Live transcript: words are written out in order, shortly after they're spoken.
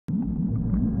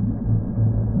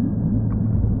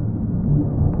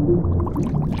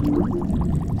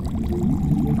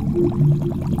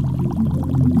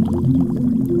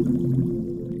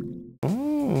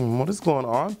What is going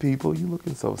on, people? You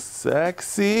looking so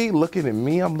sexy. Looking at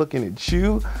me, I'm looking at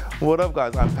you. What up,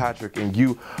 guys? I'm Patrick, and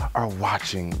you are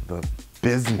watching The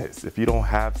Business. If you don't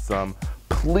have some,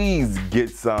 please get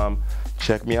some.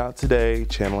 Check me out today,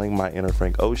 channeling my inner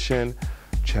Frank Ocean.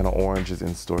 Channel Orange is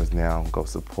in stores now. Go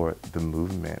support the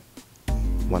movement.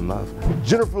 One love.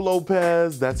 Jennifer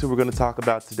Lopez, that's who we're going to talk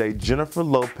about today. Jennifer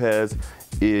Lopez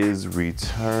is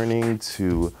returning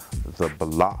to the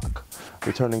block.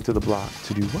 Returning to the block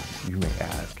to do what, you may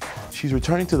ask? She's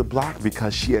returning to the block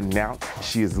because she announced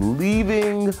she is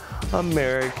leaving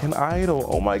American Idol.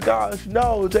 Oh my gosh,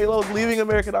 no, J.Lo's leaving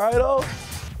American Idol?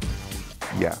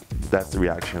 Yeah, that's the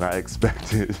reaction I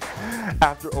expected.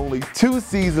 After only 2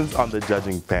 seasons on the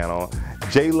judging panel,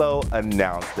 J.Lo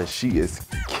announced that she is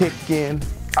kicking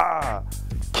off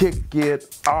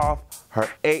her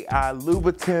AI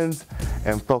Louboutins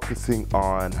and focusing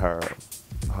on her,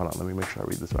 hold on, let me make sure I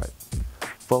read this right.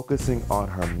 Focusing on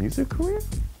her music career?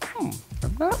 I'm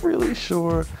not really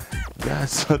sure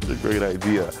that's such a great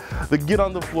idea. The Get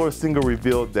on the Floor singer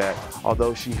revealed that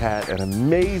although she had an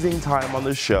amazing time on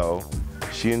the show,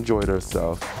 she enjoyed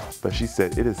herself, but she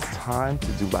said it is time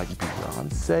to do like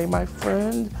Beyonce, my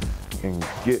friend, and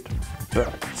get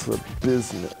back to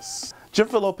business.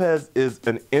 Jennifer Lopez is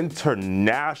an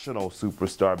international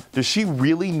superstar. Does she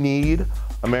really need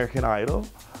American Idol?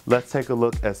 Let's take a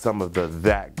look at some of the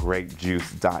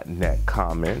thatgrapejuice.net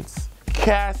comments.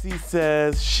 Cassie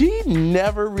says she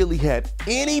never really had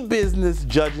any business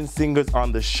judging singers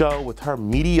on the show with her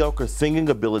mediocre singing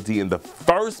ability in the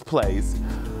first place,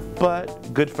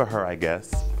 but good for her, I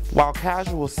guess. While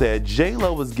Casual said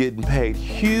J.Lo was getting paid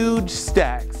huge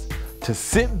stacks to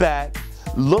sit back,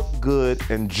 look good,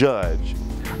 and judge.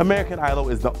 American Idol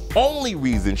is the only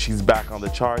reason she's back on the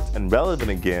charts and relevant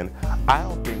again. I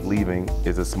don't think leaving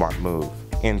is a smart move.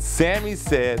 And Sammy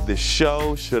said the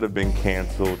show should have been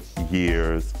canceled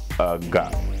years ago.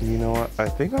 You know what? I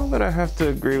think I'm gonna have to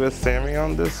agree with Sammy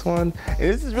on this one. And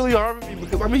this is really hard for me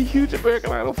because I'm a huge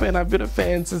American Idol fan. I've been a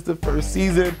fan since the first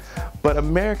season. But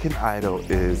American Idol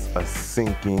is a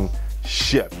sinking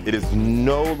ship. It is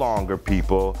no longer,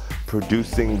 people,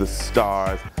 producing the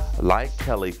stars like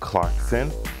Kelly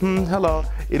Clarkson. Hello.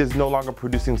 It is no longer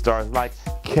producing stars like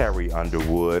Carrie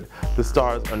Underwood. The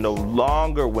stars are no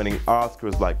longer winning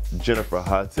Oscars like Jennifer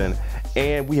Hudson.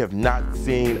 And we have not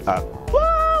seen a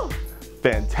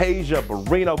Fantasia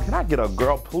Barrino. Can I get a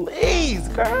girl, please?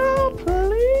 Girl,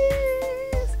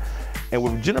 please. And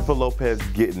with Jennifer Lopez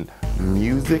getting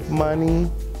music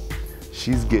money,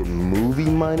 she's getting movie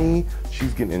money,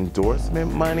 she's getting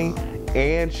endorsement money,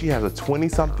 and she has a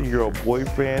 20-something-year-old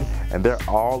boyfriend, and they're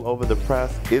all over the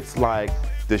press. It's like,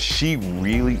 does she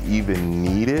really even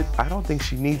need it? I don't think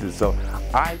she needs it. So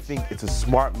I think it's a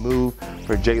smart move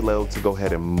for J.Lo to go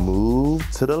ahead and move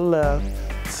to the left,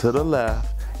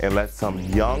 and let some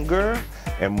younger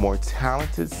and more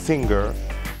talented singer,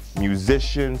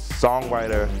 musician,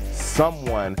 songwriter,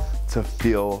 someone to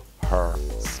fill her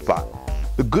spot.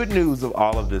 The good news of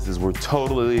all of this is we're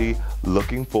totally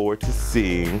looking forward to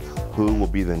seeing who will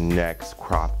be the next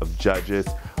crop of judges.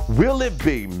 Will it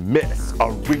be Miss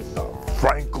Aretha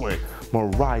Franklin,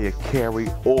 Mariah Carey,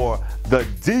 or the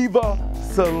diva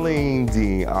Celine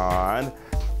Dion?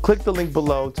 Click the link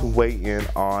below to weigh in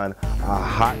on a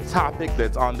hot topic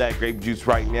that's on That Grape Juice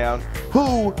right now.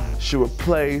 Who should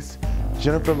replace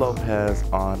Jennifer Lopez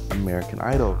on American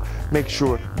Idol? Make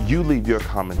sure you leave your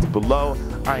comments below.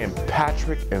 I am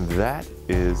Patrick, and that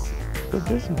is The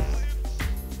Business.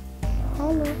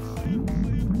 Holla.